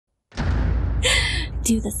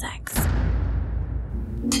do the sex.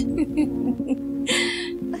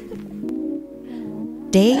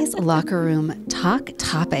 Today's locker room talk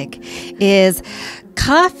topic is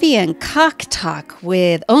coffee and cock talk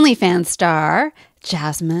with OnlyFans star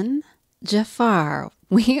Jazmen, Jafar.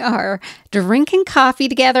 We are drinking coffee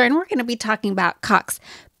together and we're going to be talking about cocks,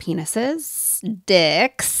 penises,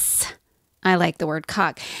 dicks. I like the word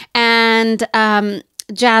cock. And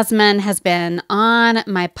Jazmen has been on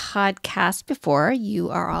my podcast before. You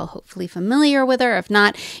are all hopefully familiar with her. If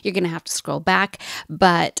not, you're going to have to scroll back.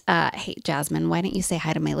 But hey, Jazmen, why don't you say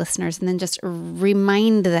hi to my listeners and then just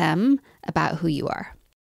remind them about who you are?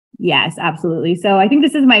 Yes, absolutely. So I think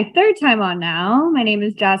this is my third time on now. My name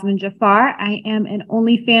is Jazmen Jafar. I am an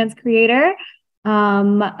OnlyFans creator.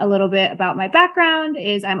 A little bit about my background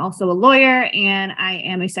is I'm also a lawyer and I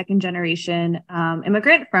am a second generation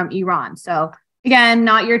immigrant from Iran. So again,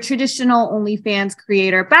 not your traditional OnlyFans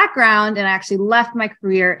creator background, and I actually left my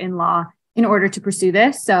career in law in order to pursue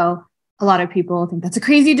this. So a lot of people think that's a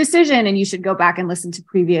crazy decision, and you should go back and listen to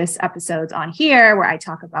previous episodes on here where I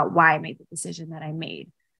talk about why I made the decision that I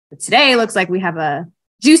made. But today looks like we have a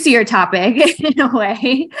juicier topic in a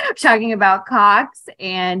way, talking about cocks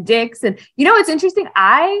and dicks. And you know, it's interesting.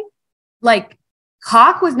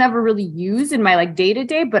 Cock was never really used in my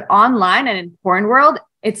day-to-day, but online and in porn world,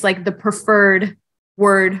 it's like the preferred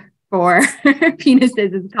word for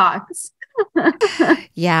penises is cocks.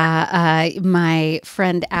 Yeah. My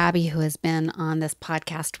friend Abby, who has been on this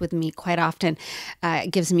podcast with me quite often,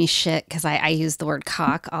 gives me shit because I use the word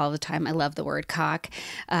cock all the time. I love the word cock.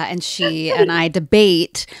 And she and I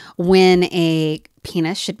debate when a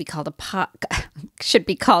penis should be called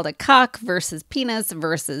a cock versus penis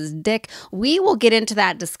versus dick. We will get into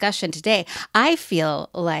that discussion today. I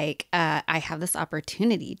feel like I have this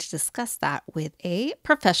opportunity to discuss that with a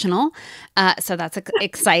professional. So that's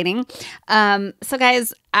exciting. So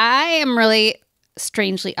guys, I am really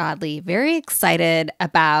strangely, oddly, very excited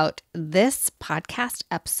about this podcast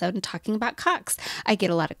episode and talking about cocks. I get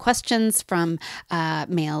a lot of questions from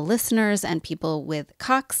male listeners and people with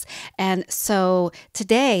cocks. And so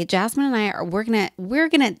today, Jazmen and I we're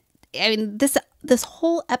gonna, this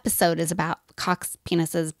whole episode is about cocks,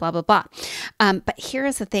 penises, blah, blah, blah. But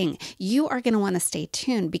here's the thing. You are going to want to stay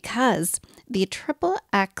tuned because the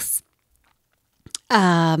XXX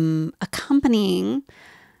accompanying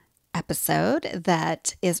episode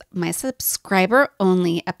that is my subscriber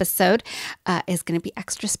only episode is going to be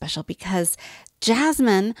extra special because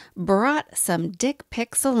Jazmen brought some dick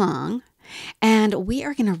pics along and we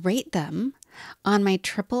are going to rate them on my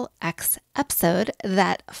XXX episode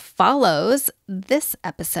that follows this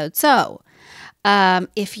episode. So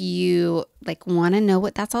if you want to know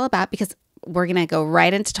what that's all about, because we're going to go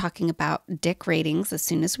right into talking about dick ratings as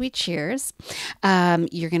soon as we cheers.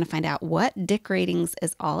 You're going to find out what dick ratings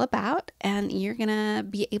is all about, and you're going to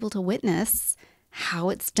be able to witness how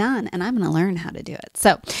it's done, and I'm going to learn how to do it.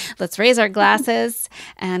 So let's raise our glasses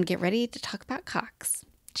and get ready to talk about cocks.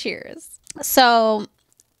 Cheers. So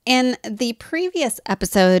in the previous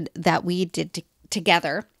episode that we did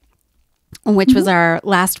together, which was our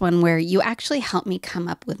last one where you actually helped me come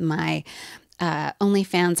up with my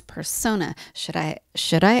OnlyFans persona. Should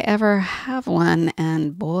I ever have one?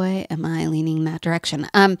 And boy, am I leaning that direction.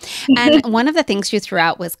 And one of the things you threw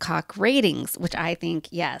out was cock ratings, which I think,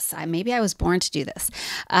 yes, maybe I was born to do this.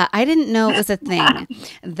 I didn't know it was a thing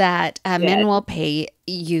that men will pay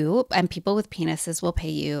you and people with penises will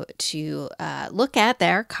pay you to look at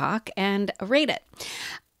their cock and rate it.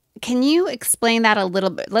 Can you explain that a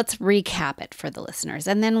little bit? Let's recap it for the listeners,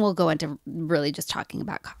 and then we'll go into really just talking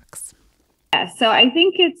about cocks. Yeah, so I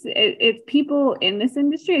think it's people in this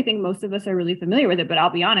industry. I think most of us are really familiar with it, but I'll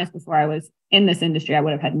be honest, before I was in this industry, I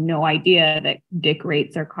would have had no idea that dick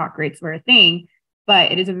rates or cock rates were a thing.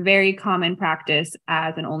 But it is a very common practice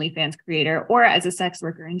as an OnlyFans creator or as a sex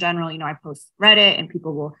worker in general. You know, I post Reddit and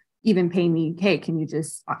people will even pay me, hey, can you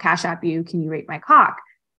just cash app you? Can you rate my cock?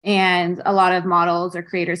 And a lot of models or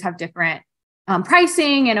creators have different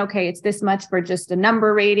pricing, and okay, it's this much for just a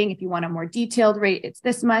number rating. If you want a more detailed rate, it's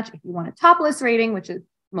this much. If you want a topless rating, which is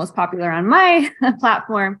most popular on my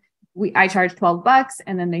platform, I charge $12,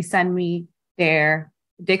 and then they send me their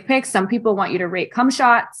dick pics. Some people want you to rate cum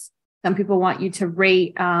shots. Some people want you to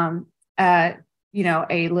rate, a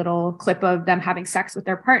little clip of them having sex with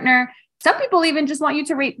their partner. Some people even just want you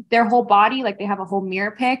to rate their whole body, like they have a whole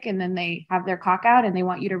mirror pic and then they have their cock out and they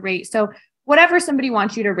want you to rate. So whatever somebody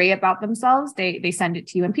wants you to rate about themselves, they send it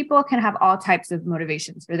to you. And people can have all types of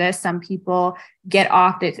motivations for this. Some people get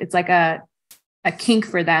off it. It's like a kink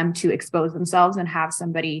for them to expose themselves and have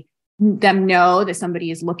them know that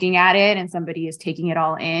somebody is looking at it and somebody is taking it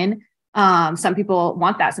all in. Some people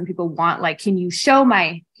want that. Some people want like, can you show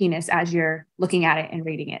my penis as you're looking at it and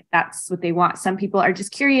rating it? That's what they want. Some people are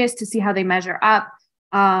just curious to see how they measure up.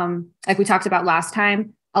 Like we talked about last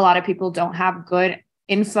time, a lot of people don't have good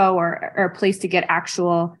info or a place to get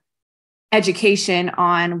actual education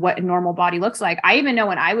on what a normal body looks like. I even know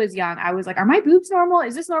when I was young, I was like, are my boobs normal?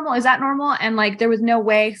 Is this normal? Is that normal? And like, there was no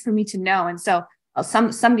way for me to know. And so some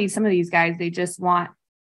of these guys, they just want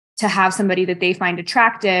to have somebody that they find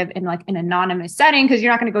attractive in like an anonymous setting. Cause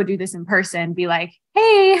you're not going to go do this in person, be like,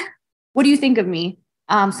 hey, what do you think of me?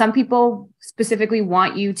 Some people specifically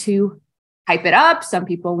want you to hype it up. Some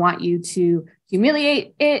people want you to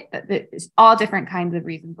humiliate it. There's all different kinds of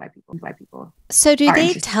reasons why people. So do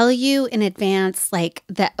they tell you in advance, like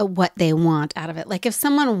that, what they want out of it? Like if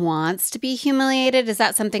someone wants to be humiliated, is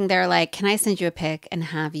that something they're like, can I send you a pic and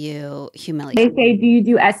have you humiliate? They say, do you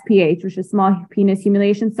do SPH, which is small penis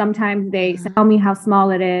humiliation? Sometimes they tell me how small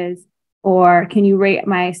it is, or can you rate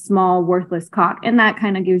my small worthless cock? And that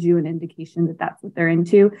kind of gives you an indication that that's what they're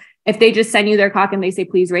into. If they just send you their cock and they say,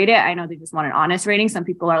 please rate it, I know they just want an honest rating. Some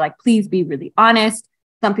people are like, please be really honest.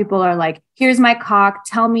 Some people are like, here's my cock.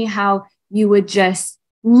 Tell me how you would just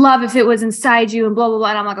love if it was inside you and blah, blah, blah.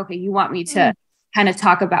 And I'm like, okay, you want me to kind of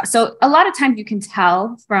talk about. So a lot of times you can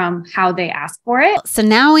tell from how they ask for it. So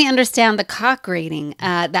now we understand the cock rating.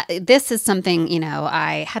 That this is something, you know,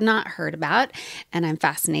 I had not heard about and I'm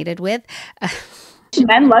fascinated with.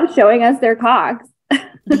 Men love showing us their cocks.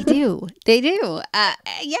 They do.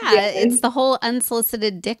 It's the whole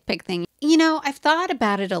unsolicited dick pic thing. You know, I've thought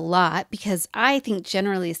about it a lot because I think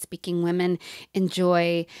generally speaking, women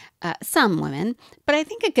enjoy, some women, but I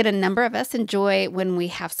think a good number of us enjoy when we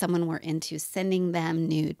have someone we're into sending them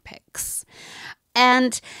nude pics.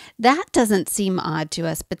 And that doesn't seem odd to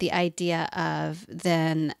us, but the idea of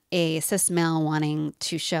then a cis male wanting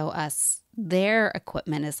to show us their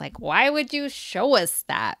equipment is like, why would you show us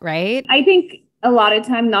that, right? I think a lot of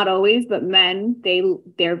time, not always, but men,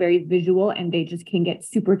 they're very visual and they just can get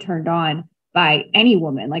super turned on by any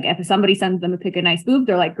woman. Like if somebody sends them a pic of nice boob,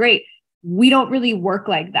 they're like, great. We don't really work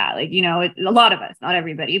like that. Like, you know, a lot of us, not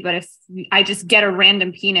everybody, but if I just get a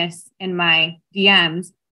random penis in my DMs,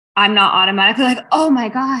 I'm not automatically like, oh my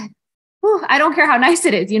God, whew, I don't care how nice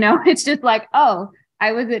it is. You know, it's just like, oh,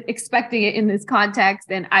 I wasn't expecting it in this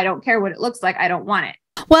context and I don't care what it looks like. I don't want it.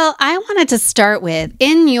 Well, I wanted to start with,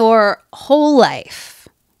 in your whole life,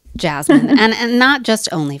 Jazmen, and not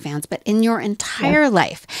just OnlyFans, but in your entire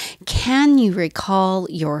life, can you recall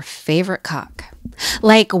your favorite cock?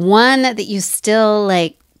 Like one that you still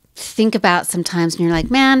like think about sometimes and you're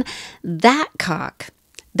like, man, that cock,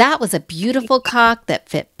 that was a beautiful cock that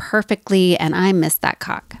fit perfectly and I missed that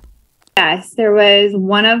cock. Yes, there was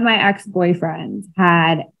one of my ex-boyfriends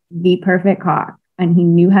had the perfect cock and he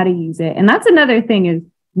knew how to use it. And that's another thing, is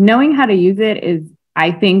knowing how to use it is,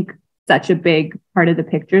 I think, such a big part of the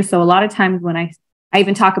picture. So a lot of times when I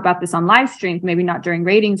even talk about this on live streams, maybe not during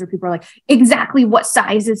ratings, where people are like, exactly what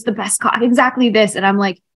size is the best cock, exactly this. And I'm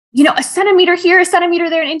like, you know, a centimeter here, a centimeter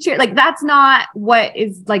there, an inch here. Like, that's not what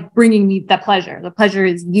is like bringing me the pleasure. The pleasure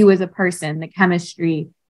is you as a person, the chemistry,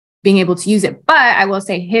 being able to use it. But I will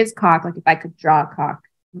say his cock, like if I could draw a cock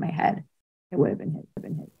in my head, it would have been his.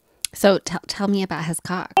 So tell me about his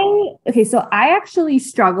cock. Okay, so I actually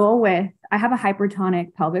struggle with, I have a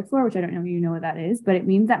hypertonic pelvic floor, which I don't know if you know what that is, but it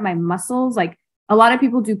means that my muscles, like a lot of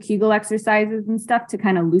people do Kegel exercises and stuff to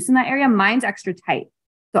kind of loosen that area. Mine's extra tight.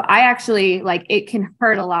 So I actually, like, it can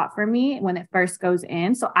hurt a lot for me when it first goes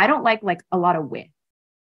in. So I don't like a lot of width,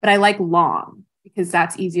 but I like long because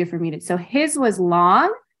that's easier for me to, so his was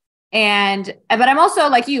long. But I'm also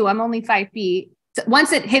like you, I'm only 5 feet. So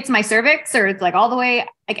once it hits my cervix or it's like all the way,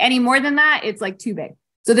 like any more than that, it's like too big.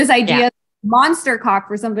 So this idea of monster cock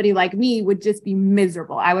for somebody like me would just be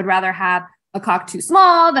miserable. I would rather have a cock too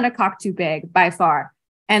small than a cock too big by far.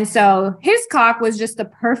 And so his cock was just the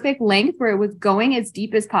perfect length where it was going as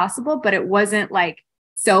deep as possible, but it wasn't like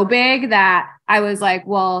so big that I was like,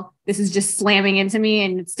 well, this is just slamming into me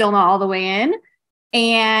and it's still not all the way in.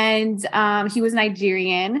 And he was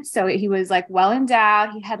Nigerian. So he was like well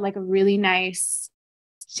endowed. He had like a really nice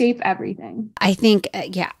shape, everything. I think,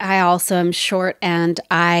 I also am short and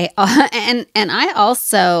I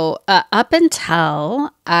also, up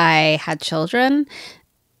until I had children,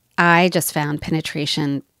 I just found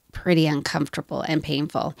penetration pretty uncomfortable and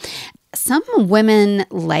painful. Some women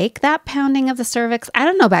like that pounding of the cervix. I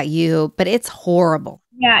don't know about you, but it's horrible.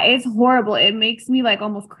 Yeah, it's horrible. It makes me like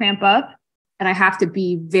almost cramp up. And I have to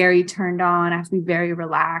be very turned on. I have to be very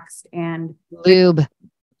relaxed and lube.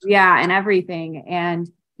 Yeah, and everything. And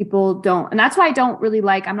people don't. And that's why I don't really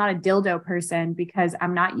like, I'm not a dildo person, because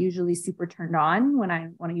I'm not usually super turned on when I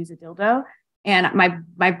want to use a dildo. And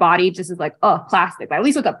my body just is like, oh, plastic. But at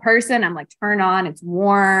least with a person, I'm like, turn on, it's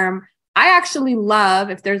warm. I actually love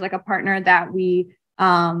if there's like a partner that we,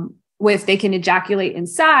 with, they can ejaculate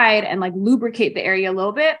inside and like lubricate the area a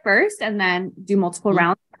little bit first and then do multiple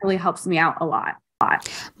rounds. It really helps me out a lot.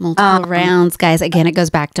 Multiple rounds, guys. Again, it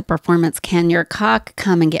goes back to performance. Can your cock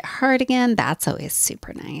come and get hard again? That's always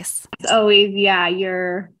super nice. It's always, yeah,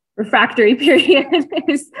 your refractory period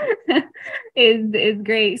is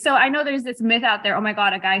great. So I know there's this myth out there. Oh my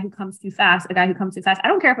God, a guy who comes too fast, a guy who comes too fast. I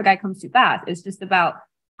don't care if a guy comes too fast. It's just about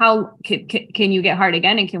how can you get hard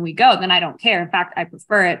again and can we go? Then I don't care. In fact, I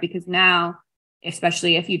prefer it because now,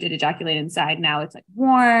 especially if you did ejaculate inside, now it's like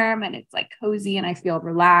warm and it's like cozy and I feel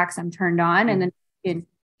relaxed. I'm turned on and then can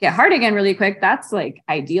get hard again really quick. That's like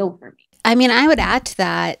ideal for me. I mean, I would add to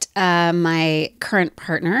that my current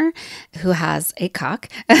partner who has a cock.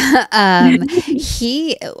 I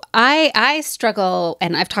struggle,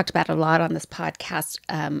 and I've talked about it a lot on this podcast.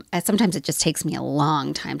 Sometimes it just takes me a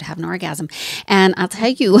long time to have an orgasm, and I'll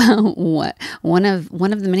tell you what one of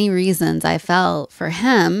the many reasons I fell for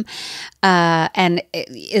him, and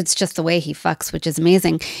it's just the way he fucks, which is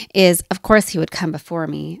amazing. Is of course he would come before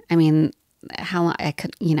me. I mean, how long I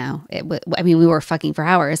could, we were fucking for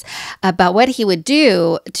hours, but what he would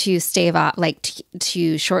do to stave off, like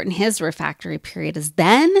to shorten his refractory period is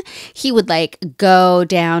then he would like go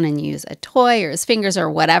down and use a toy or his fingers or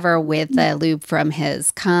whatever with the lube from his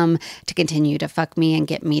cum to continue to fuck me and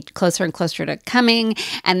get me closer and closer to coming.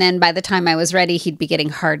 And then by the time I was ready, he'd be getting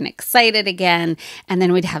hard and excited again. And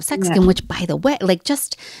then we'd have sex again, which by the way, like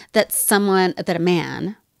just that a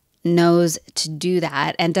man knows to do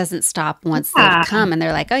that and doesn't stop once they've come and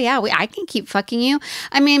they're like, oh yeah, I can keep fucking you.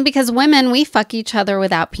 I mean, because women, we fuck each other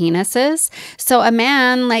without penises. So a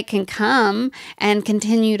man like can come and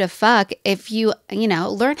continue to fuck if you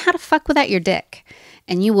learn how to fuck without your dick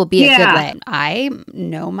and you will be a good lay. I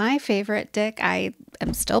know my favorite dick. I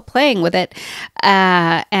am still playing with it.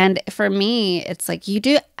 And for me, it's like you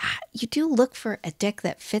do look for a dick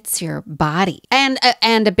that fits your body. And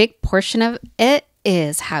a big portion of it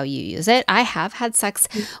is how you use it. I have had sex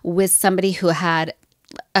with somebody who had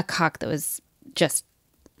a cock that was just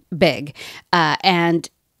big. And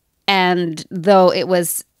though it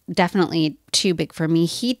was definitely too big for me,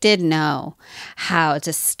 he did know how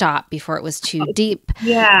to stop before it was too deep.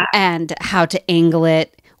 Yeah. And how to angle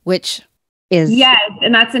it, which is... Yes.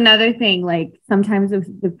 And that's another thing. Like sometimes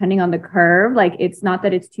depending on the curve, like it's not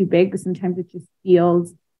that it's too big, but sometimes it just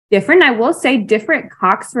feels different. I will say different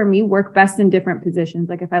cocks for me work best in different positions.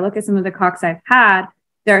 Like if I look at some of the cocks I've had,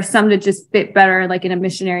 there are some that just fit better, like in a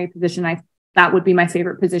missionary position. That would be my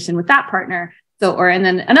favorite position with that partner. And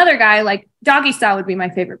then another guy, like doggy style would be my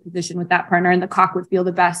favorite position with that partner, and the cock would feel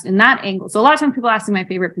the best in that angle. So a lot of times people ask me my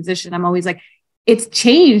favorite position. I'm always like, it's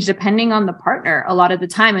changed depending on the partner a lot of the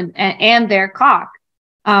time and their cock.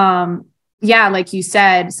 Like you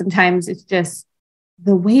said, sometimes it's just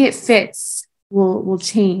the way it fits will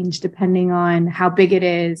change depending on how big it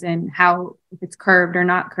is and how, if it's curved or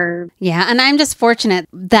not curved. Yeah. And I'm just fortunate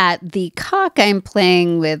that the cock I'm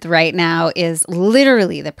playing with right now is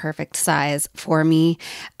literally the perfect size for me.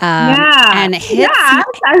 And it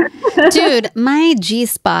hits dude, my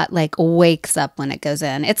G-spot like wakes up when it goes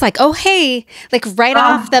in. It's like, oh, hey, like right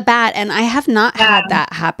off the bat. And I have not had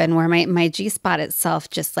that happen where my G-spot itself,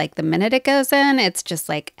 just like the minute it goes in, it's just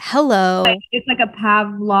like, hello. It's like a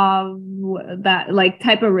Pavlov, that like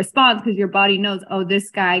type of response, because your body knows, oh,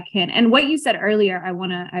 this guy can. And what you said earlier,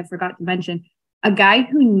 I forgot to mention, a guy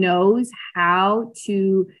who knows how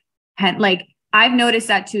to, like, I've noticed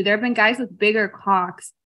that too. There have been guys with bigger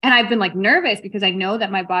cocks and I've been like nervous because I know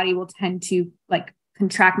that my body will tend to like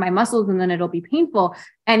contract my muscles and then it'll be painful.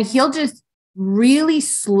 And he'll just really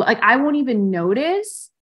slow, like I won't even notice.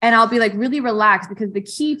 And I'll be like really relaxed, because the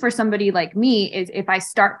key for somebody like me is if I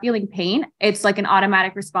start feeling pain, it's like an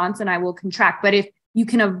automatic response and I will contract. But if you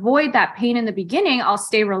can avoid that pain in the beginning, I'll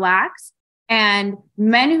stay relaxed. And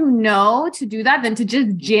men who know to do that, then to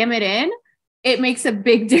just jam it in, it makes a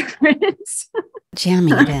big difference.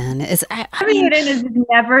 Jamming it in is, jamming it in is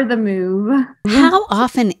never the move. How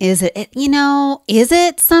often is it? Is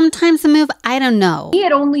it sometimes the move? I don't know.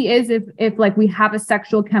 It only is if like we have a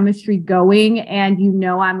sexual chemistry going and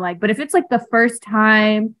I'm like, but if it's like the first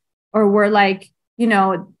time or we're like,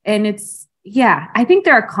 and it's, I think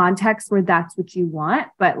there are contexts where that's what you want.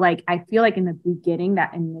 But like, I feel like in the beginning,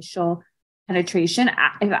 that initial penetration,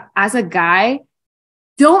 as a guy,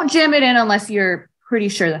 don't jam it in unless you're pretty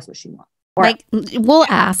sure that's what you want. We'll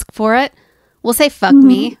ask for it. We'll say, fuck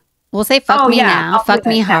me. We'll say fuck me now, I'll fuck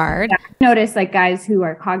me hard. Yeah. I notice like guys who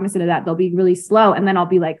are cognizant of that, they'll be really slow and then I'll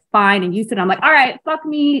be like, fine. And you sit, I'm like, all right, fuck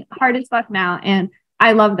me hard as fuck now. And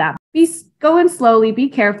I love that. Be going slowly, be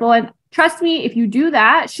careful. And trust me, if you do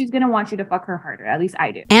that, she's going to want you to fuck her harder. At least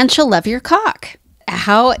I do. And she'll love your cock.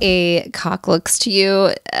 How a cock looks to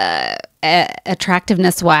you,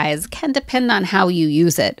 attractiveness wise, can depend on how you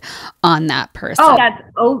use it on that person.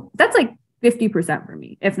 That's like 50% for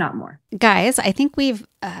me, if not more. Guys, I think the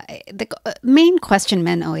main question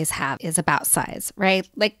men always have is about size, right?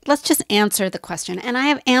 Like, let's just answer the question. And I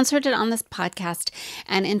have answered it on this podcast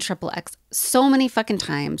and in Triple X so many fucking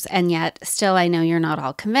times. And yet still, I know you're not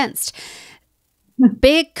all convinced.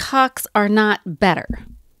 Big cocks are not better.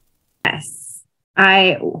 Yes,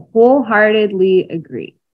 I wholeheartedly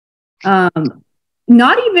agree.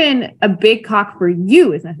 Not even a big cock for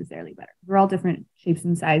you is necessarily better. We're all different shapes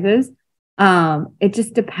and sizes. It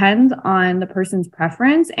just depends on the person's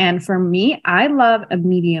preference. And for me, I love a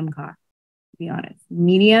medium cock, to be honest.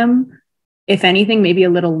 Medium, if anything, maybe a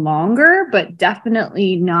little longer, but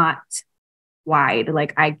definitely not wide.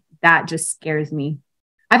 Like that just scares me.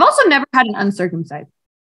 I've also never had an uncircumcised.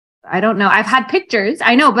 I don't know. I've had pictures,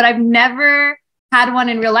 I know, but I've never had one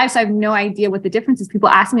in real life. So I have no idea what the difference is. People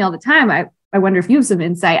ask me all the time. I wonder if you have some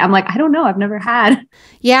insight. I'm like, I don't know. I've never had.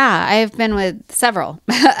 Yeah, I've been with several.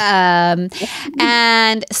 And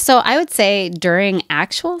so I would say during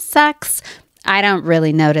actual sex, I don't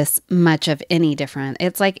really notice much of any different.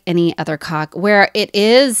 It's like any other cock. Where it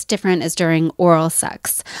is different is during oral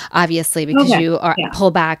sex, obviously, because you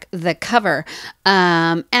pull back the cover.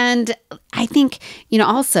 And I think,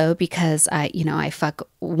 also because I fuck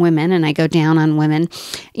women and I go down on women,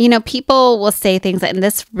 people will say things and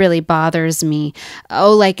this really bothers me.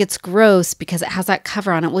 Oh, like it's gross because it has that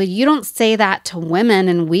cover on it. Well, you don't say that to women,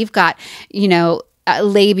 and we've got,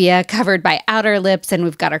 labia covered by outer lips, and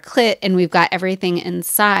we've got our clit, and we've got everything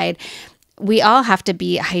inside. We all have to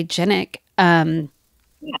be hygienic. I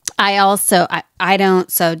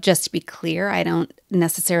don't, so just to be clear, I don't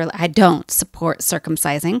support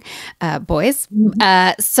circumcising boys.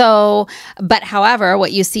 But however,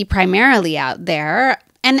 what you see primarily out there,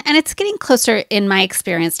 and it's getting closer in my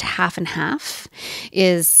experience to half and half,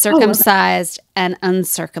 is circumcised and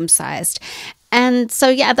uncircumcised. And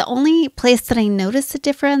so, the only place that I notice a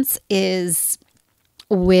difference is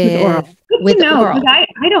with oral. Oral.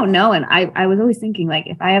 I don't know. And I was always thinking, like,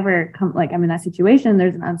 if I ever come, like, I'm in that situation,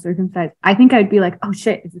 there's an uncircumcised, I think I'd be like, oh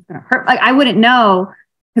shit, is this going to hurt? Like, I wouldn't know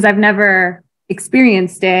because I've never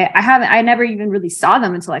experienced it. I never even really saw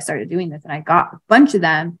them until I started doing this. And I got a bunch of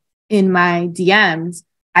them in my DMs.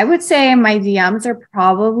 I would say my DMs are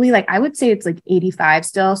probably I would say it's like 85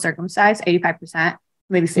 still circumcised, 85%,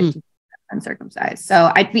 maybe 50. Uncircumcised. So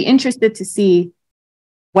I'd be interested to see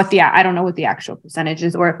I don't know what the actual percentage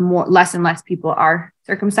is, or if less and less people are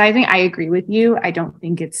circumcising. I agree with you. I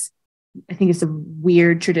think it's a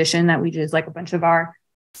weird tradition that we just, like, a bunch of our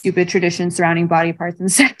stupid traditions surrounding body parts and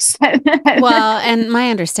sex. Well, and my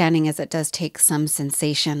understanding is it does take some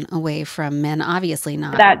sensation away from men. Obviously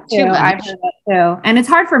not that too. I've heard that too. And it's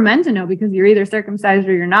hard for men to know because you're either circumcised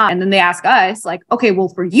or you're not. And then they ask us, like, okay, well,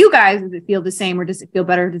 for you guys, does it feel the same, or does it feel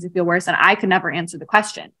better? Or does it feel worse? And I could never answer the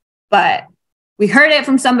question, but we heard it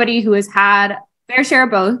from somebody who has had fair share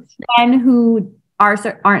of both. Men who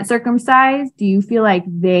aren't circumcised, do you feel like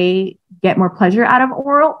they get more pleasure out of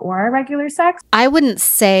oral or regular sex? I wouldn't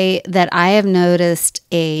say that I have noticed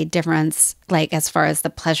a difference, like, as far as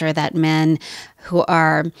the pleasure that men who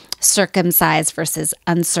are circumcised versus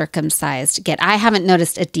uncircumcised get. I haven't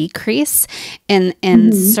noticed a decrease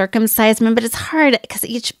in circumcised men, but it's hard because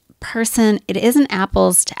each person, it isn't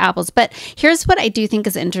apples to apples. But here's what I do think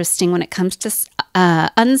is interesting when it comes to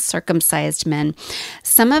uncircumcised men.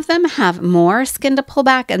 Some of them have more skin to pull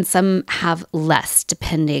back and some have less,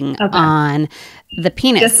 depending on the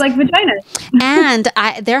penis. Just like vagina. And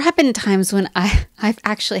there have been times when I've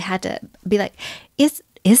actually had to be like,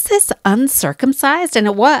 is this uncircumcised? And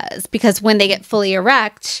it was, because when they get fully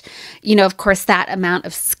erect, of course, that amount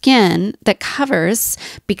of skin that covers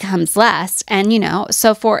becomes less. And,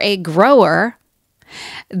 so for a grower,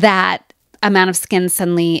 that amount of skin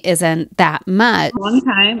suddenly isn't that much. One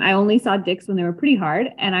time, I only saw dicks when they were pretty hard.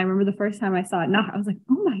 And I remember the first time I saw it not, I was like,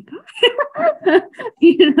 oh my God.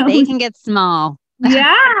 They can get small.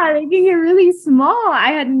 Yeah, they can get really small.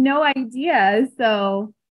 I had no idea.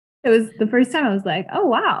 So It was the first time I was like, oh,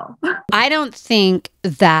 wow. I don't think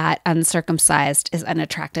that uncircumcised is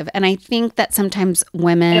unattractive. And I think that sometimes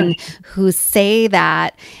women who say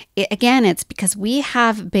that, again, it's because we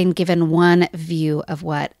have been given one view of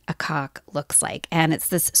what a cock looks like. And it's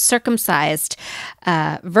this circumcised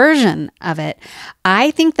version of it.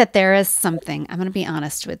 I think that there is something, I'm going to be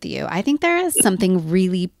honest with you. I think there is something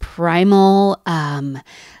really primal,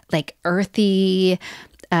 like earthy,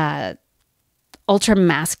 ultra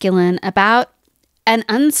masculine about an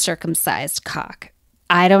uncircumcised cock.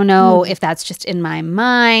 I don't know if that's just in my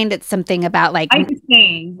mind. It's something about like I'm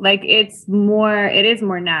saying, like it is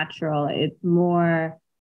more natural. It is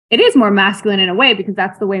more masculine in a way because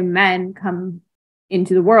that's the way men come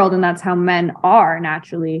into the world and that's how men are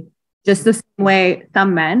naturally. Just the same way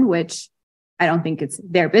some men, which I don't think it's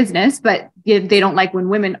their business, but if they don't like when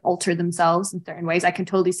women alter themselves in certain ways. I can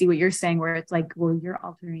totally see what you're saying where it's like, well, you're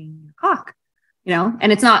altering your cock.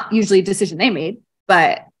 And it's not usually a decision they made,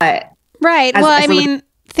 but right. I mean,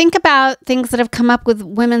 think about things that have come up with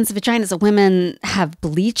women's vaginas. Women have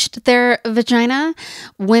bleached their vagina.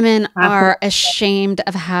 Women are ashamed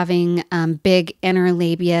of having big inner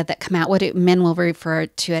labia that come out. Men will refer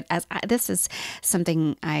to it as, this is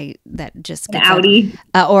something that just gets an outie.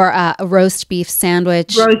 Or a roast beef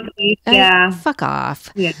sandwich. Roast beef, yeah. Fuck off.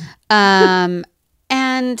 Yeah.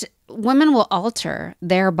 And women will alter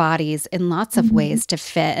their bodies in lots of ways to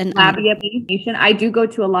fit. And labia nation. I do go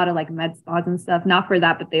to a lot of like med spas and stuff, not for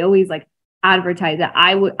that, but they always like advertise that.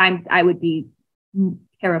 I would be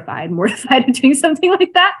terrified, mortified of doing something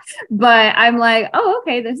like that. But I'm like, oh,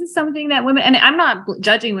 okay, this is something that women, and I'm not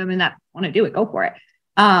judging women that want to do it, go for it.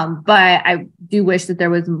 But I do wish that there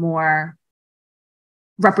was more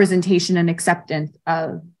representation and acceptance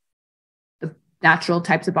of the natural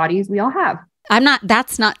types of bodies we all have.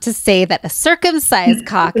 That's not to say that a circumcised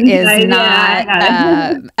cock is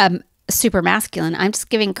not super masculine. I'm just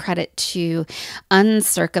giving credit to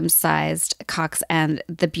uncircumcised cocks and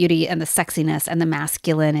the beauty and the sexiness and the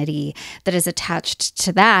masculinity that is attached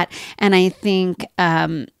to that. And I think,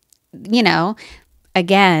 again,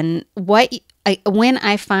 when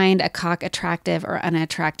I find a cock attractive or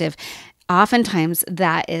unattractive, oftentimes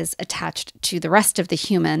that is attached to the rest of the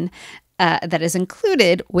human that is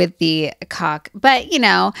included with the cock. But,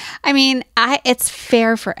 it's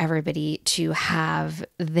fair for everybody to have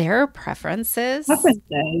their preferences.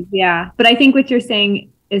 Yeah. But I think what you're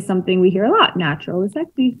saying is something we hear a lot. Natural is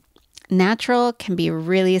sexy. Natural can be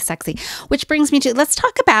really sexy, which brings me to, let's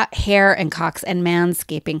talk about hair and cocks and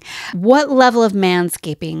manscaping. What level of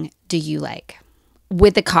manscaping do you like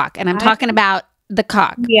with the cock? And I'm talking about the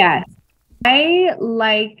cock. Yes. I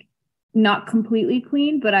like not completely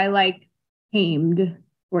clean, but I like tamed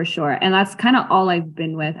for sure. And that's kind of all I've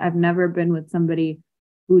been with. I've never been with somebody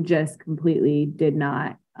who just completely did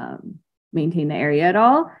not maintain the area at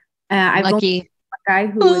all. Lucky. Guy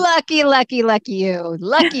who lucky you.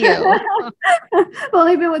 Well,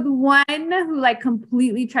 I've been with one who like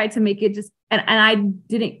completely tried to make it just, and I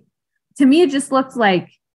didn't, to me, it just looked like,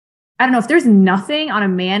 I don't know, if there's nothing on a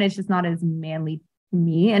man, it's just not as manly to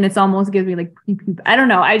me. And it's almost gives me like, I don't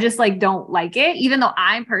know. I just like, don't like it. Even though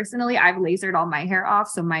I've lasered all my hair off.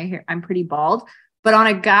 So my hair, I'm pretty bald, but on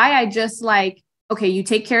a guy, I just like, okay, you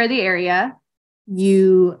take care of the area,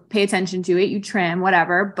 you pay attention to it, you trim,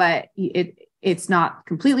 whatever, but it's not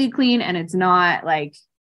completely clean and it's not like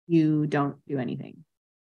you don't do anything.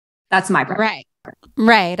 That's my preference.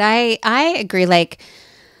 Right. I agree. Like,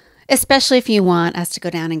 especially if you want us to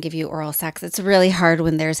go down and give you oral sex, it's really hard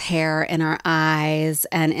when there's hair in our eyes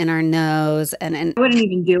and in our nose. And I wouldn't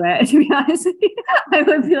even do it, to be honest with you. I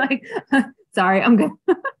would be like, sorry, I'm good.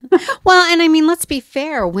 Well, and I mean, let's be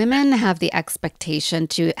fair. Women have the expectation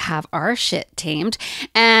to have our shit tamed.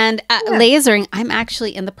 And lasering, I'm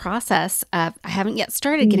actually in the process of, I haven't yet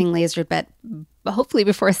started getting lasered, but hopefully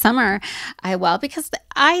before summer I will, because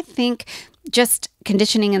I think just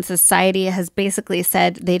conditioning in society has basically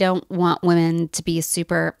said they don't want women to be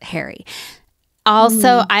super hairy.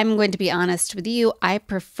 Also, I'm going to be honest with you. I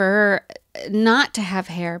prefer not to have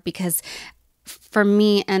hair because for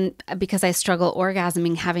me, and because I struggle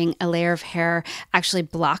orgasming, having a layer of hair actually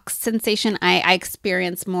blocks sensation. I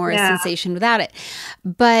experience more sensation without it.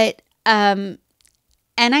 But, and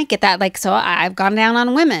I get that. Like, so I've gone down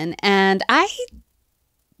on women, and I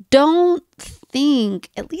don't think,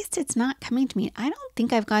 at least it's not coming to me, I don't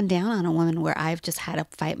think I've gone down on a woman where I've just had to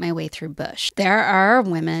fight my way through bush. There are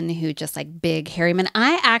women who just like big hairy men.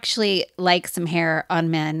 I actually like some hair on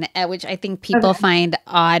men, which I think people find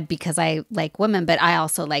odd because I like women, but I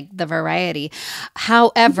also like the variety.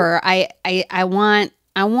 However, I want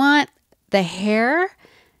the hair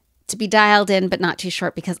to be dialed in, but not too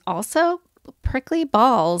short, because also prickly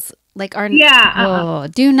balls like are,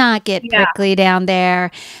 do not get prickly down there.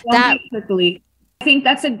 Don't get prickly. I think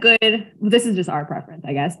that's this is just our preference,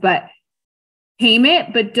 I guess, but tame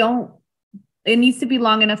it, but it needs to be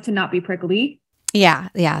long enough to not be prickly. Yeah.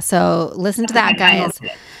 Yeah. So listen to that, guys.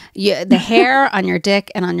 The hair on your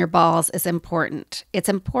dick and on your balls is important. It's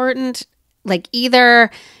important. Like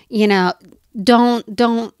either,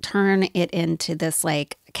 don't turn it into this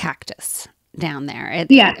like cactus down there.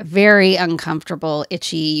 It's very uncomfortable,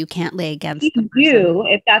 itchy. You can't lay against it.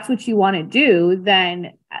 If that's what you want to do,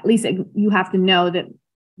 then at least you have to know that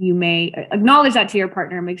you may acknowledge that to your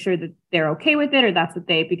partner, make sure that they're okay with it, or that's what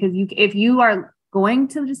because if you are going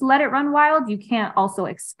to just let it run wild, you can't also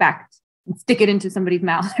expect and stick it into somebody's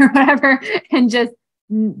mouth or whatever and just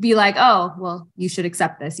be like, oh, well, you should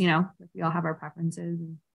accept this. We all have our preferences.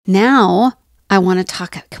 Now I want to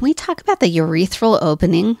can we talk about the urethral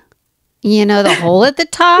opening? The hole at the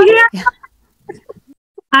top? Yeah.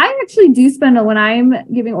 I actually do when I'm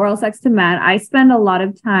giving oral sex to men, I spend a lot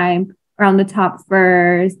of time around the top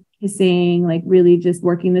first, kissing, like really just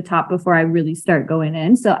working the top before I really start going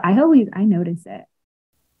in. So I notice it.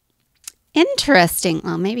 Interesting.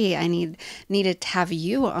 Well, maybe I needed to have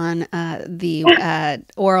you on the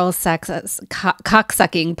oral sex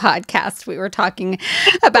cocksucking podcast. We were talking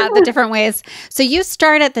about the different ways. So you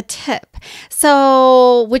start at the tip.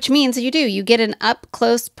 So which means you get an up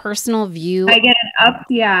close personal view. I get an up.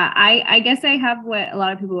 Yeah. I guess I have what a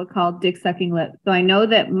lot of people would call dick sucking lips. So I know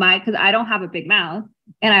that because I don't have a big mouth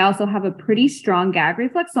and I also have a pretty strong gag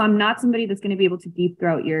reflex. So I'm not somebody that's going to be able to deep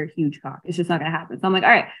throat your huge cock. It's just not going to happen. So I'm like, all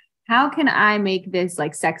right, how can I make this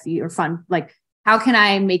like sexy or fun? Like, how can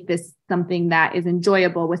I make this something that is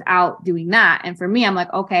enjoyable without doing that? And for me, I'm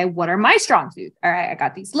like, okay, what are my strong suits? All right, I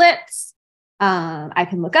got these lips. I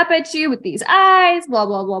can look up at you with these eyes, blah,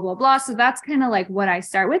 blah, blah, blah, blah. So that's kind of like what I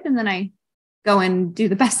start with. And then I go and do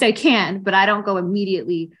the best I can, but I don't go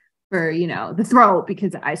immediately for, the throat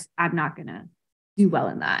because I'm not going to do well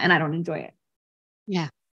in that. And I don't enjoy it. Yeah.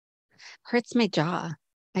 Hurts my jaw.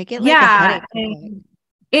 I get like a headache.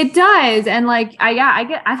 It does. And like, I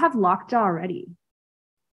have lockjaw already.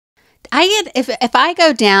 I get, if I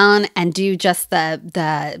go down and do just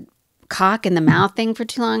the cock in the mouth thing for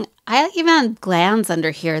too long, I even have glands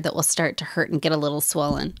under here that will start to hurt and get a little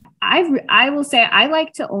swollen. I will say I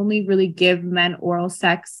like to only really give men oral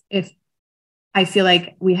sex if I feel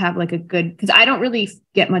like we have like a good, because I don't really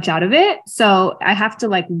get much out of it. So I have to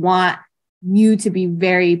like want you to be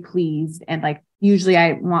very pleased, and like usually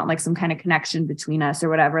I want like some kind of connection between us or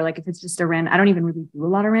whatever. Like if it's just I don't even really do a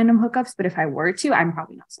lot of random hookups, but if I were to, I'm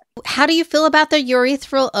probably not sick. How do you feel about the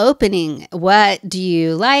urethral opening? What do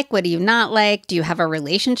you like? What do you not like? Do you have a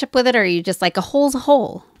relationship with it, or are you just like a hole's a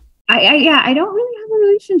hole? I don't really have a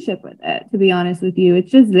relationship with it, to be honest with you. It's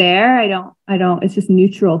just there. I don't, it's just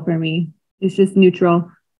neutral for me. It's just neutral.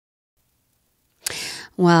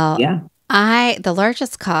 Well, yeah. The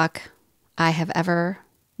largest cock I have ever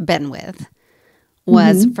been with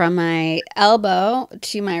was from my elbow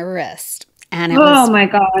to my wrist. And it was, my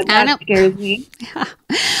God, that scares me. Yeah.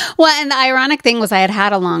 Well, and the ironic thing was I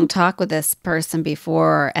had a long talk with this person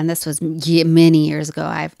before, and this was many years ago.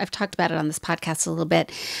 I've talked about it on this podcast a little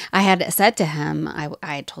bit. I had said to him,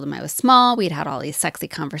 I told him I was small. We'd had all these sexy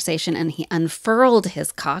conversation, and he unfurled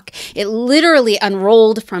his cock. It literally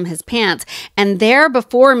unrolled from his pants. And there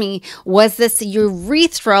before me was this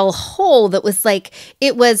urethral hole that was like,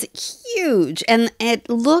 it was huge. And it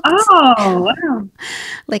looked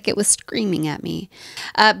like it was screaming at me.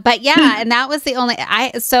 But yeah, and that was the only,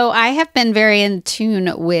 I have been very in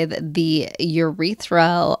tune with the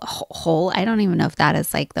urethral hole. I don't even know if that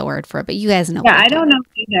is like the word for it, but you guys know. Yeah, I don't know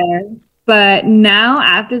either. But now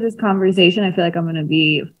after this conversation, I feel like I'm going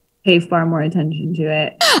to pay far more attention to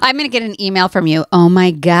it. I'm going to get an email from you. Oh my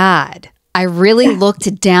God. I really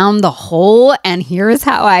looked down the hole, and here's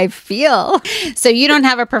how I feel. So you don't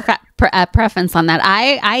have a preference on that.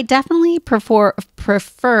 I definitely prefer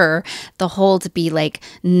the hole to be like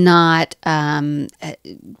not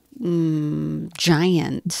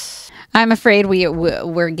giant. I'm afraid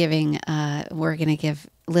we're going to give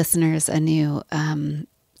listeners a new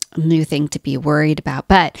thing to be worried about,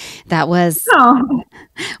 but that was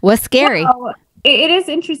scary. Wow. It is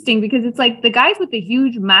interesting because it's like the guys with the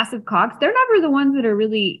huge, massive cocks, they're never the ones that are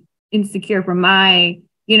really insecure from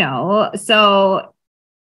so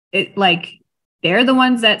it like, they're the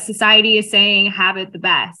ones that society is saying have it the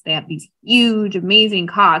best. They have these huge, amazing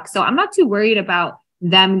cocks. So I'm not too worried about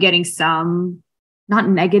them getting some, not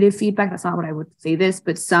negative feedback. That's not what I would say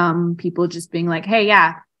but some people just being like, hey,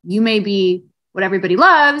 yeah, you may be what everybody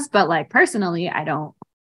loves, but like personally, I don't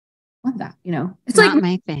love that, it's Not like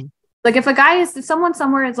my thing. like if someone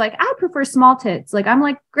somewhere is like, I prefer small tits, like I'm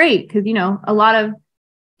like, great, because a lot of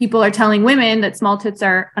people are telling women that small tits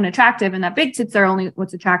are unattractive and that big tits are only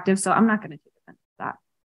what's attractive. So I'm not going to take offense to that.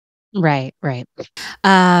 Right, right.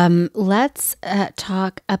 Let's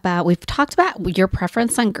we've talked about your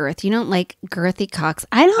preference on girth. You don't like girthy cocks.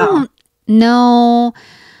 I don't know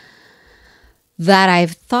that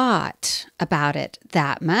I've thought about it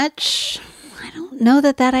that much. I don't know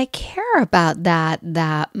that I care about that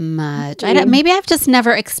much. Maybe I've just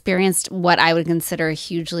never experienced what I would consider a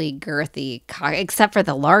hugely girthy cock, except for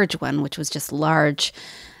the large one, which was just large.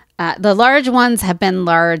 The large ones have been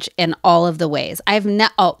large in all of the ways. I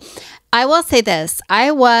will say this.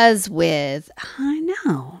 I know.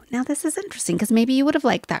 Now this is interesting because maybe you would have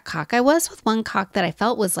liked that cock. I was with one cock that I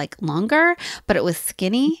felt was like longer, but it was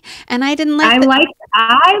skinny, and I didn't like.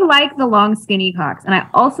 I like the long skinny cocks, and I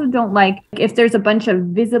also don't like if there's a bunch of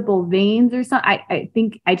visible veins or something. I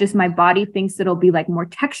think my body thinks it'll be like more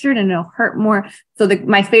textured and it'll hurt more. So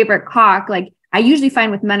my favorite cock, like I usually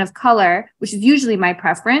find with men of color, which is usually my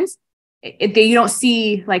preference, you don't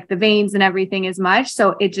see like the veins and everything as much.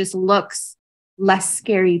 So it just looks less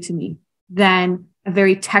scary to me than a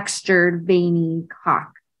very textured, veiny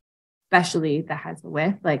cock, especially that has the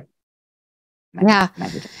width. Like,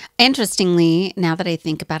 Interestingly, now that I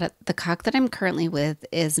think about it, the cock that I'm currently with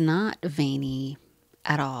is not veiny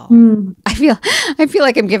at all. I feel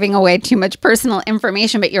like I'm giving away too much personal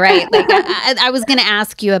information, but you're right. Like I was going to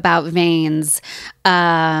ask you about veins.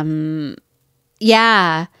 Yeah.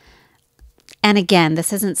 And again,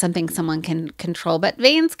 this isn't something someone can control, but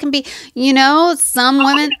veins can be, some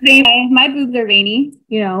women. My boobs are veiny,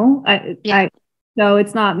 so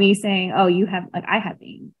it's not me saying, oh, you have, like, I have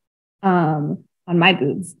veins on my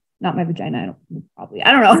boobs, not my vagina.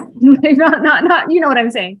 I don't know. not, you know what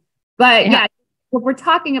I'm saying? But yeah, if we're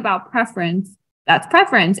talking about preference, that's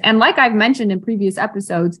preference. And like I've mentioned in previous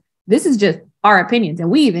episodes, this is just our opinions,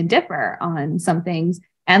 and we even differ on some things.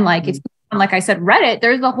 And like, it's like I said, Reddit,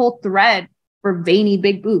 there's a whole thread for veiny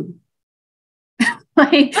big boobs.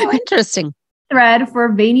 Like, interesting. Thread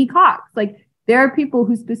for veiny cocks. Like, there are people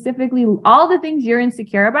who specifically, all the things you're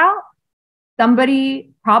insecure about,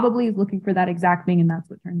 somebody probably is looking for that exact thing, and that's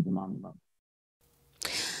what turns them on the most.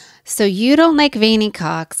 So you don't like veiny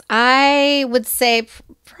cocks. I would say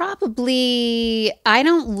probably I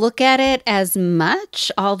don't look at it as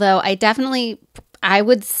much, although I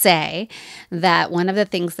would say that one of the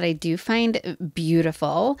things that I do find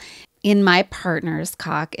beautiful in my partner's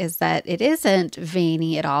cock is that it isn't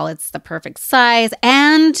veiny at all. It's the perfect size,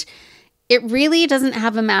 and it really doesn't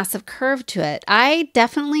have a massive curve to it. I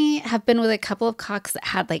definitely have been with a couple of cocks that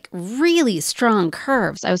had like really strong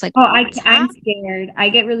curves. I was like, I'm scared. I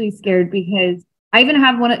get really scared because I even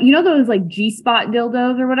have one of, those like G-spot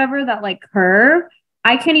dildos or whatever that like curve.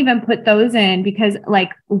 I can't even put those in because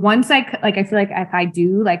like once I feel like if I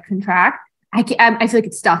do like contract, I feel like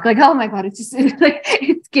it's stuck. Like, oh my God, it's just like,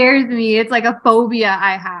 it scares me. It's like a phobia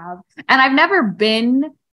I have. And I've never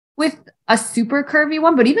been with a super curvy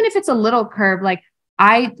one, but even if it's a little curve, like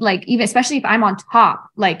I like, even especially if I'm on top,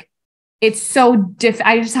 like it's so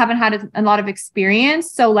I just haven't had a lot of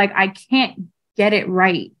experience. So like, I can't get it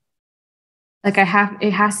right. Like it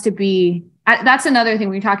has to be, that's another thing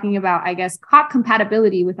we're talking about, I guess, cock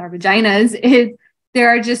compatibility with our vaginas is there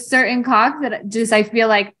are just certain cocks that just, I feel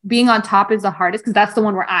like being on top is the hardest because that's the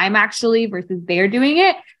one where I'm actually versus they're doing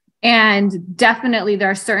it. And definitely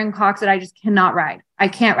there are certain cocks that I just cannot ride. I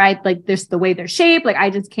can't ride like this, the way they're shaped. Like I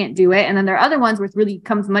just can't do it. And then there are other ones where it really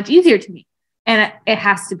comes much easier to me. And it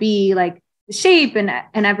has to be like the shape and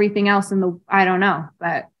everything else. I don't know,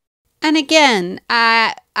 but. And again,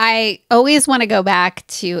 I always want to go back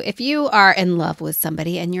to if you are in love with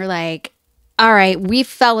somebody and you're like, all right, we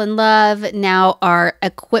fell in love. Now our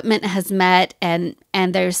equipment has met and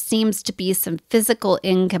there seems to be some physical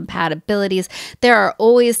incompatibilities. There are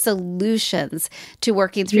always solutions to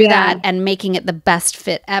working through that and making it the best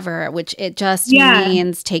fit ever, which it just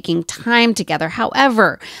means taking time together.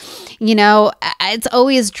 However, it's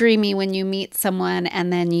always dreamy when you meet someone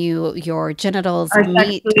and then your genitals are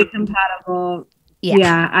meet. Sexually compatible.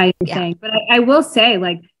 Yeah, I think. But I will say,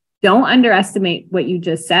 like, don't underestimate what you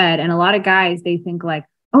just said. And a lot of guys, they think like,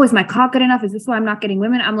 oh, is my cock good enough? Is this why I'm not getting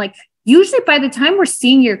women? I'm like, usually by the time we're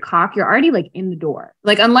seeing your cock, you're already like in the door.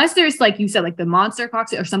 Like, unless there's like you said, like the monster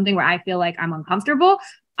cocks or something where I feel like I'm uncomfortable,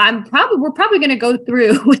 we're probably going to go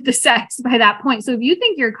through with the sex by that point. So if you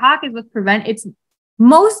think your cock is what it's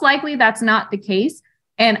most likely that's not the case.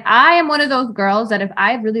 And I am one of those girls that if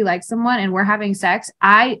I really like someone and we're having sex,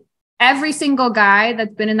 every single guy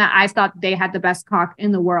that's been in that, I thought they had the best cock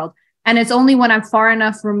in the world. And it's only when I'm far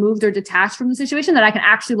enough removed or detached from the situation that I can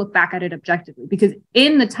actually look back at it objectively. Because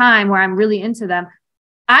in the time where I'm really into them,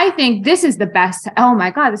 I think this is the best. Oh my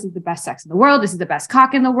God, this is the best sex in the world. This is the best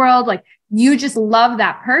cock in the world. Like, you just love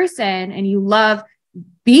that person and you love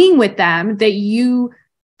being with them, that you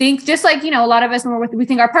think, just like, a lot of us, when we're with, we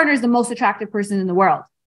think our partner is the most attractive person in the world.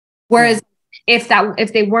 Whereas if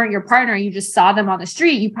they weren't your partner, you just saw them on the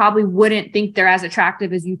street, you probably wouldn't think they're as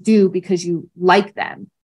attractive as you do because you like them.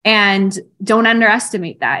 And don't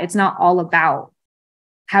underestimate that. It's not all about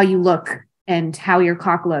how you look and how your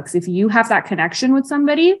cock looks. If you have that connection with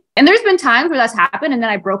somebody, and there's been times where that's happened, and then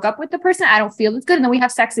I broke up with the person, I don't feel as good, and then we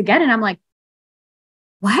have sex again, and I'm like,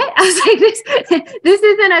 what? I was like, this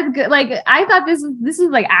isn't as good. Like, I thought this is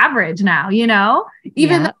like average now,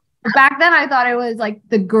 even though back then I thought it was like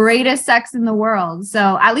the greatest sex in the world.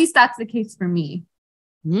 So at least that's the case for me.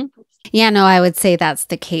 Mm-hmm. Yeah, no, I would say that's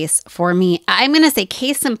the case for me. I'm going to say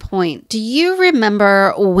case in point. Do you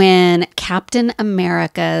remember when Captain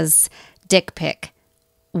America's dick pic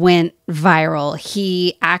went viral?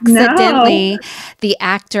 He accidentally, the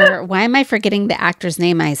actor, why am I forgetting the actor's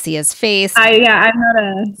name? I see his face. I'm not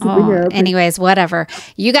a superhero. Anyways, whatever.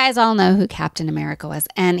 You guys all know who Captain America was.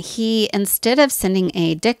 And he, instead of sending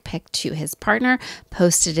a dick pic to his partner,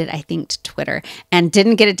 posted it, I think, to Twitter and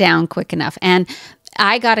didn't get it down quick enough. And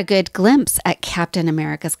I got a good glimpse at Captain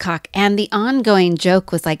America's cock. And the ongoing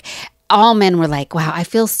joke was like, all men were like, wow, I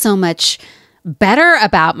feel so much better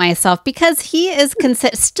about myself because he is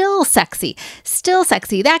still sexy.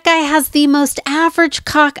 That guy has the most average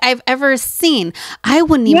cock I've ever seen. I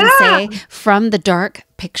wouldn't even say from the dark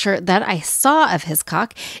picture that I saw of his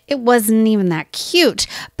cock, it wasn't even that cute.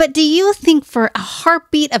 But do you think for a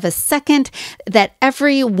heartbeat of a second that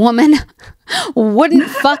every woman wouldn't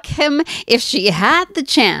fuck him if she had the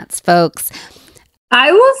chance, folks?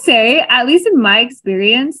 I will say, at least in my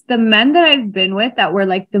experience, the men that I've been with that were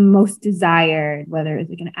like the most desired, whether it's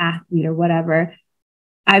like an athlete or whatever,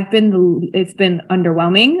 it's been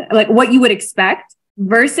underwhelming, like what you would expect,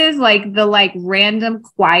 versus like the like random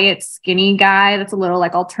quiet skinny guy that's a little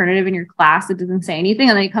like alternative in your class that doesn't say anything,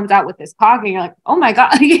 and then he comes out with this cock and you're like, oh my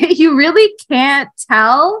God, you really can't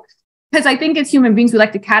tell. Because I think as human beings, we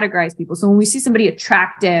like to categorize people. So when we see somebody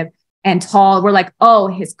attractive and tall, we're like, oh,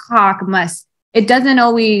 his cock must. It doesn't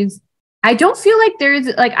always, I don't feel like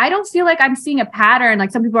I'm seeing a pattern.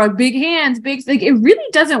 Like some people are like, big hands, like it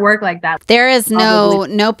really doesn't work like that. There is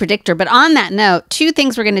no predictor. But on that note, two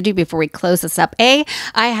things we're going to do before we close this up. I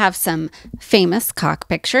have some famous cock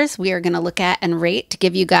pictures we are going to look at and rate to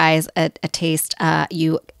give you guys a taste.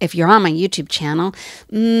 If you're on my YouTube channel,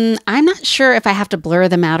 I'm not sure if I have to blur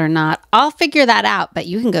them out or not. I'll figure that out, but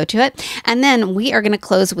you can go to it. And then we are going to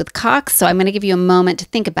close with cocks. So I'm going to give you a moment to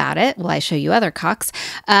think about it while I show you other cocks.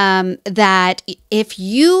 That if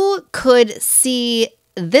you could see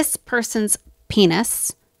this person's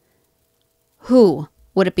penis, who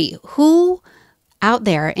would it be? Who out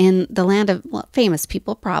there in the land of famous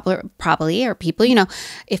people, probably, or people,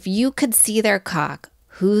 if you could see their cock,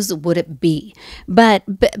 whose would it be? But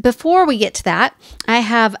before we get to that, I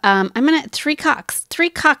have, three cocks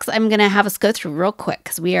I'm going to have us go through real quick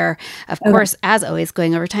because we are, of course, as always,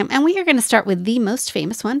 going over time. And we are going to start with the most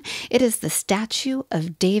famous one. It is the statue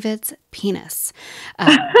of David's penis.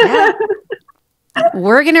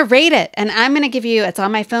 We're going to rate it. And I'm going to give you, it's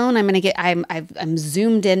on my phone. I'm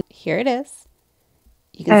zoomed in. Here it is.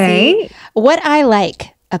 You can see what I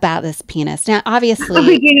like about this penis. Now, obviously,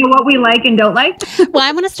 what we like and don't like. Well,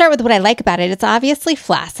 I want to start with what I like about it. It's obviously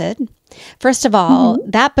flaccid. First of all,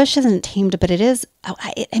 that bush isn't tamed, but it is.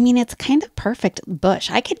 It's kind of perfect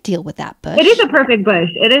bush. I could deal with that bush. It is a perfect bush.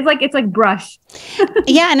 It's like brush.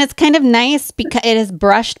 Yeah, and it's kind of nice because it is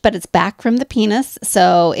brushed, but it's back from the penis,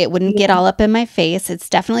 so it wouldn't get all up in my face. It's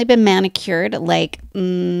definitely been manicured, like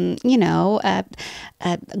a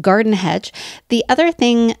garden hedge. The other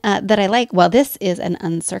thing that I like, this is an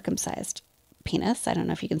uncircumcised penis. I don't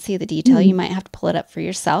know if you can see the detail. You might have to pull it up for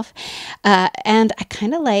yourself. And I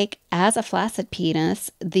kind of like, as a flaccid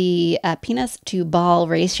penis, the penis to ball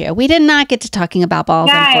ratio. We did not get to talking about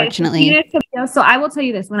balls, unfortunately. So I will tell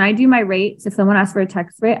you this. When I do my rates, if someone asks for a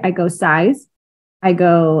text rate, I go size. I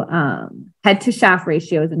go head to shaft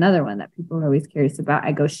ratio is another one that people are always curious about.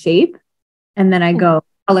 I go shape. And then I go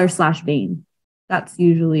color/vein. That's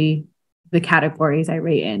usually the categories I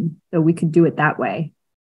rate in. So we could do it that way.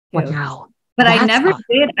 Wow. But I never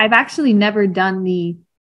did. I've actually never done the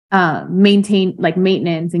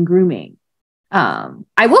maintenance and grooming.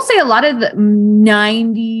 I will say a lot of the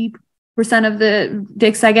 90% of the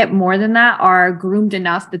dicks I get, more than that, are groomed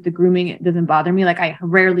enough that the grooming doesn't bother me. Like I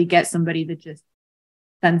rarely get somebody that just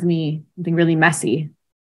sends me something really messy.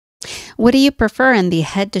 What do you prefer in the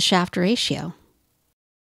head to shaft ratio?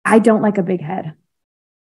 I don't like a big head.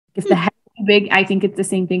 If the head is big, I think it's the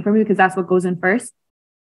same thing for me because that's what goes in first.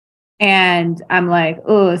 And I'm like,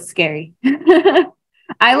 oh, scary.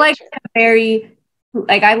 I like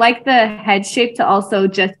I like the head shape to also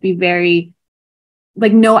just be very,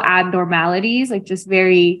 like no abnormalities, like just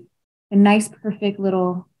very a nice, perfect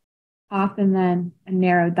little off and then a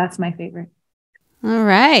narrowed. That's my favorite. All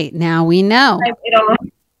right. Now we know.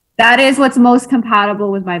 That is what's most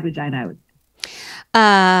compatible with my vagina, I would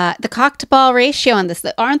say. The cock to ball ratio on this,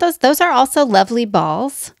 aren't those are also lovely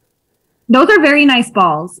balls. Those are very nice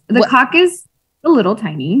balls. The cock is a little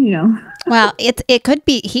tiny, you know. Well, it could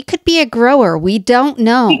be, he could be a grower. We don't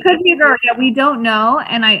know. He could be a grower. Yeah, we don't know.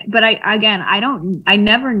 And I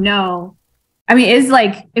never know. I mean,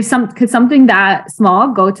 could something that small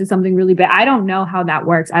go to something really big? I don't know how that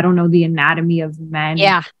works. I don't know the anatomy of men.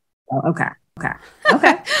 Yeah. Oh, okay.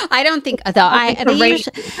 I don't think though. I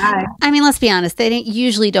mean, let's be honest. They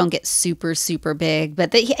usually don't get super, super big,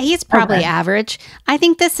 but he's probably average. I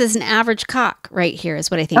think this is an average cock right here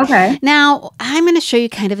is what I think. Okay. Now I'm going to show you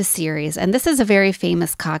kind of a series, and this is a very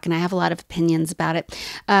famous cock, and I have a lot of opinions about it.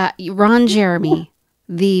 Ron Jeremy,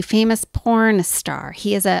 the famous porn star.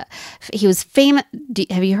 He was famous.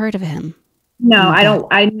 Have you heard of him? No, I don't.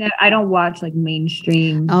 I don't watch like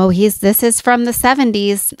mainstream. Oh, this is from the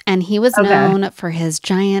 70s, and he was known for his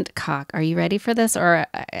giant cock. Are you ready for this? Or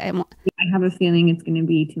I have a feeling it's going to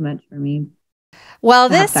be too much for me. Well,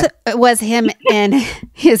 this was him in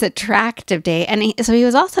his attractive day, and so he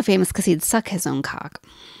was also famous because he'd suck his own cock,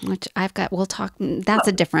 which we'll talk. That's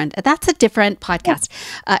a different podcast.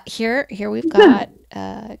 Here we've got.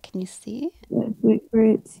 Can you see? Let's wait for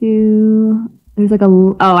it to. There's like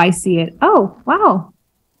I see it. Oh, wow.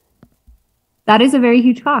 That is a very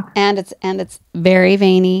huge cock. And it's very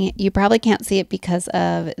veiny. You probably can't see it because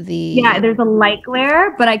of the... Yeah, there's a light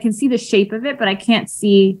glare, but I can see the shape of it, but I can't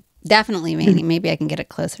see... Definitely veiny. Maybe I can get it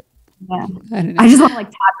closer. Yeah. I just want to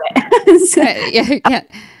like tap it. Yeah.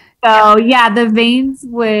 So yeah, the veins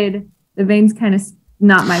kind of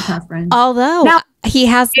not my preference. Although now, he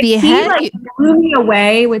has the head. He blew me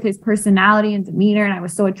away with his personality and demeanor, and I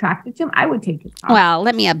was so attracted to him. I would take his cock. Well,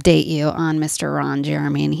 let me update you on Mr. Ron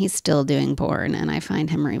Jeremy, and he's still doing porn, and I find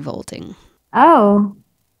him revolting. Oh,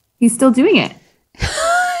 he's still doing it.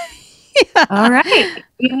 Yeah. All right.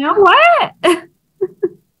 You know what?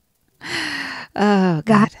 Oh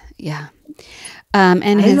God, yeah. And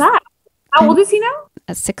how old is he now?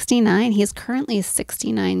 69. He's currently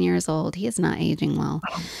 69 years old. He is not aging well.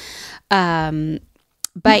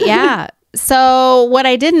 But yeah. So what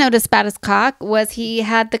I did notice about his cock was he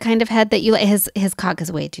had the kind of head that his cock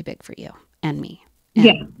is way too big for you and me.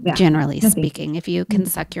 And yeah. Generally speaking, if you can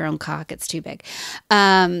suck your own cock, it's too big.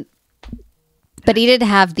 But he did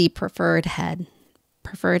have the preferred head.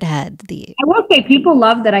 I will say people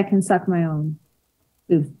love that I can suck my own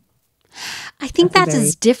food. I think that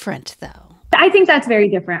is different though. I think that's very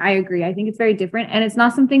different. I agree. I think it's very different. And it's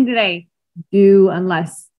not something that I do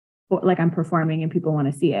unless like I'm performing and people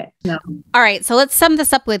want to see it. No. All right. So let's sum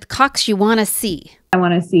this up with cocks you want to see. I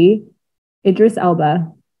want to see Idris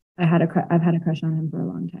Elba. I've had a crush on him for a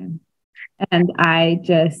long time. And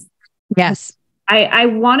yes. I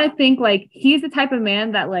want to think like he's the type of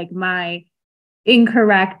man that like my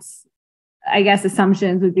incorrect, I guess,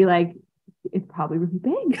 assumptions would be like, it's probably really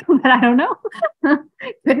big, but I don't know.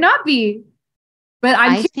 Could not be. But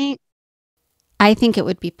I think it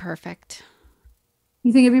would be perfect.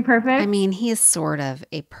 You think it'd be perfect? I mean, he's sort of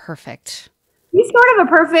a perfect. He's sort of a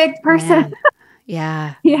perfect person.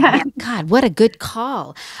 Yeah. Yeah. God, what a good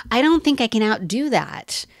call. I don't think I can outdo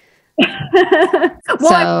that.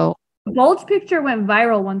 Well, Bulge picture went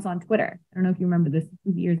viral once on Twitter. I don't know if you remember this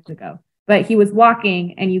years ago, but he was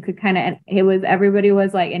walking and you could everybody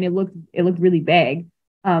was like, and it looked really big.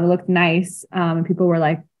 It looked nice. And people were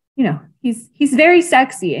like, you know, he's very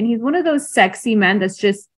sexy, and he's one of those sexy men that's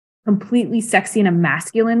just completely sexy in a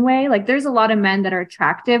masculine way. Like there's a lot of men that are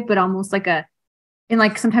attractive, but almost like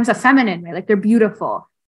in sometimes a feminine way. Like they're beautiful.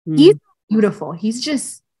 He's beautiful. He's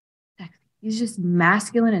just sexy. He's just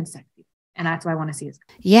masculine and sexy. And that's why I want to see his.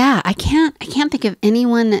 Yeah. I can't think of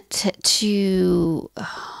anyone to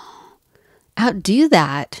outdo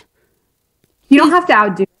that. You don't have to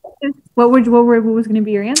outdo it. What was going to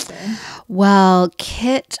be your answer? Well,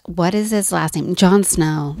 Kit, what is his last name? Jon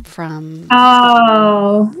Snow from.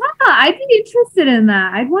 Oh, I'd be interested in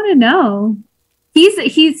that. I'd want to know. He's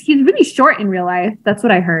really short in real life. That's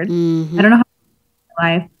what I heard. Mm-hmm. I don't know how in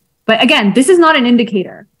real life, but again, this is not an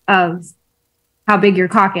indicator of how big your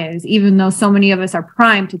cock is, even though so many of us are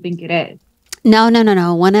primed to think it is.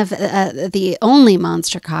 No. One of the only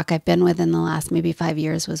monster cock I've been with in the last maybe 5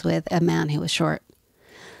 years was with a man who was short.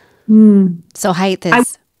 So height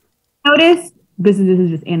is... I noticed, this is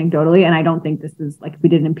just anecdotally, and I don't think this is like, we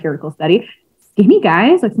did an empirical study. Skinny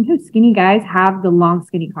guys, like sometimes skinny guys have the long,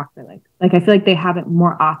 skinny cocks I like. Like I feel like they have it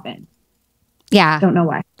more often. Yeah. Don't know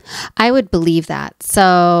why. I would believe that.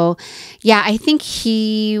 So, yeah, I think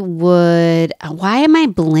he would. Why am I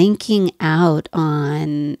blanking out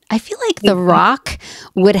on? I feel like The Rock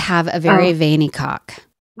would have a very veiny cock.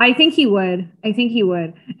 I think he would.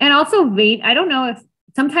 And also vein. I don't know if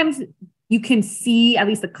sometimes you can see at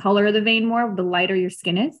least the color of the vein more the lighter your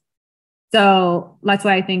skin is. So that's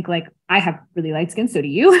why I think like I have really light skin. So do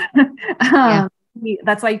you.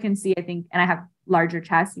 That's why you can see, I think, and I have larger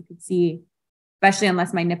chest. You could see, especially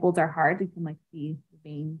unless my nipples are hard, you can like see the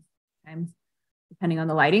veins sometimes depending on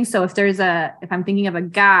the lighting. So if I'm thinking of a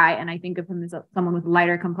guy and I think of him as someone with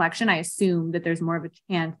lighter complexion, I assume that there's more of a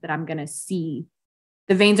chance that I'm going to see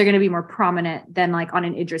the veins are going to be more prominent than like on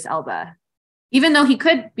an Idris Elba. Even though he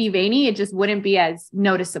could be veiny, it just wouldn't be as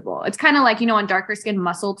noticeable. It's kind of like, on darker skin,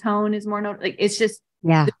 muscle tone is more like it's just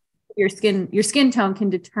your skin tone can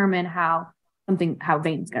determine how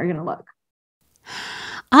veins are going to look.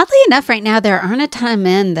 Oddly enough, right now, there aren't a ton of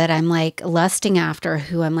men that I'm like lusting after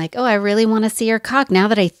who I'm like, oh, I really want to see your cock. Now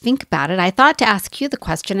that I think about it, I thought to ask you the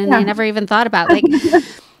question and I never even thought about like,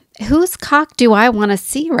 whose cock do I want to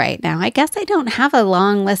see right now? I guess I don't have a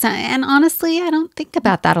long list. And honestly, I don't think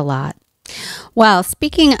about that a lot. Well,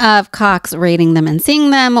 speaking of cocks, rating them and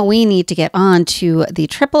seeing them, we need to get on to the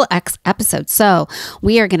XXX episode. So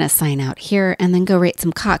we are going to sign out here and then go rate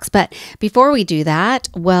some cocks. But before we do that,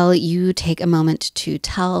 will you take a moment to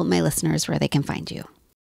tell my listeners where they can find you?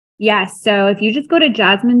 Yes. So if you just go to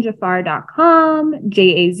jazmenjafar.com,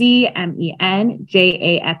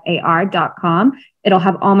 JAZMENJAFAR.com, it'll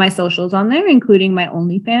have all my socials on there, including my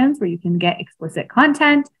OnlyFans, where you can get explicit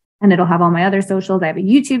content. And it'll have all my other socials. I have a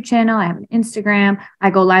YouTube channel. I have an Instagram.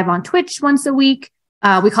 I go live on Twitch once a week.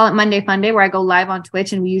 We call it Monday Fun Day, where I go live on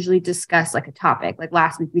Twitch and we usually discuss like a topic. Like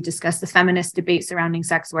last week, we discussed the feminist debate surrounding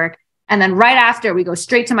sex work. And then right after, we go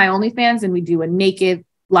straight to my OnlyFans and we do a naked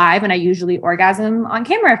live. And I usually orgasm on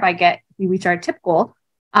camera if we reach our tip goal.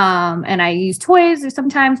 And I use toys or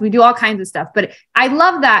sometimes we do all kinds of stuff. But I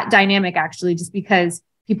love that dynamic actually, just because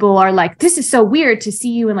people are like, this is so weird to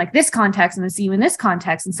see you in like this context and then see you in this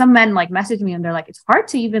context. And some men like message me and they're like, it's hard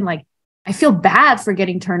to even like, I feel bad for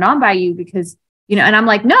getting turned on by you because, and I'm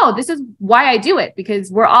like, no, this is why I do it, because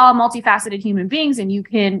we're all multifaceted human beings and you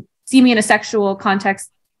can see me in a sexual context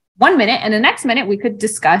 1 minute and the next minute we could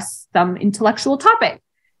discuss some intellectual topic.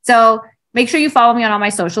 So make sure you follow me on all my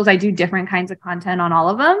socials. I do different kinds of content on all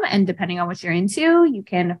of them. And depending on what you're into, you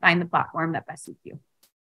can find the platform that best suits you.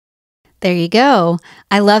 There you go.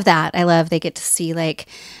 I love that. I love they get to see like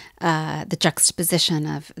the juxtaposition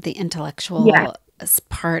of the intellectual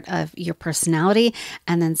part of your personality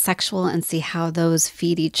and then sexual and see how those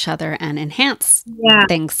feed each other and enhance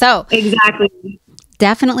things. So exactly.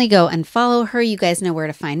 Definitely go and follow her. You guys know where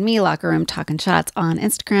to find me, Locker Room Talking Shots on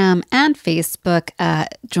Instagram and Facebook.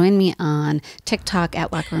 Join me on TikTok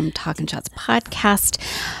at Locker Room Talking Shots Podcast.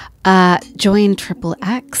 Join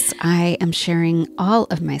XXX. I am sharing all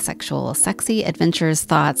of my sexual, sexy adventures,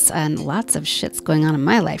 thoughts, and lots of shit's going on in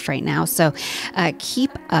my life right now. So keep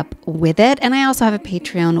up with it. And I also have a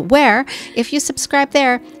Patreon where if you subscribe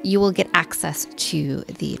there, you will get access to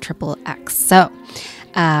the XXX. So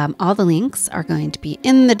all the links are going to be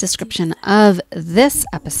in the description of this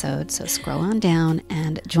episode. So scroll on down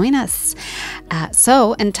and join us.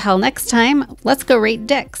 So until next time, let's go rate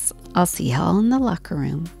dicks. I'll see y'all in the locker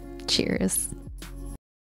room. Cheers.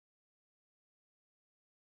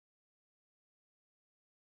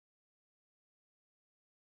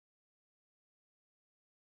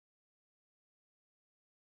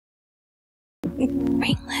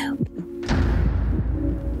 Ring loop.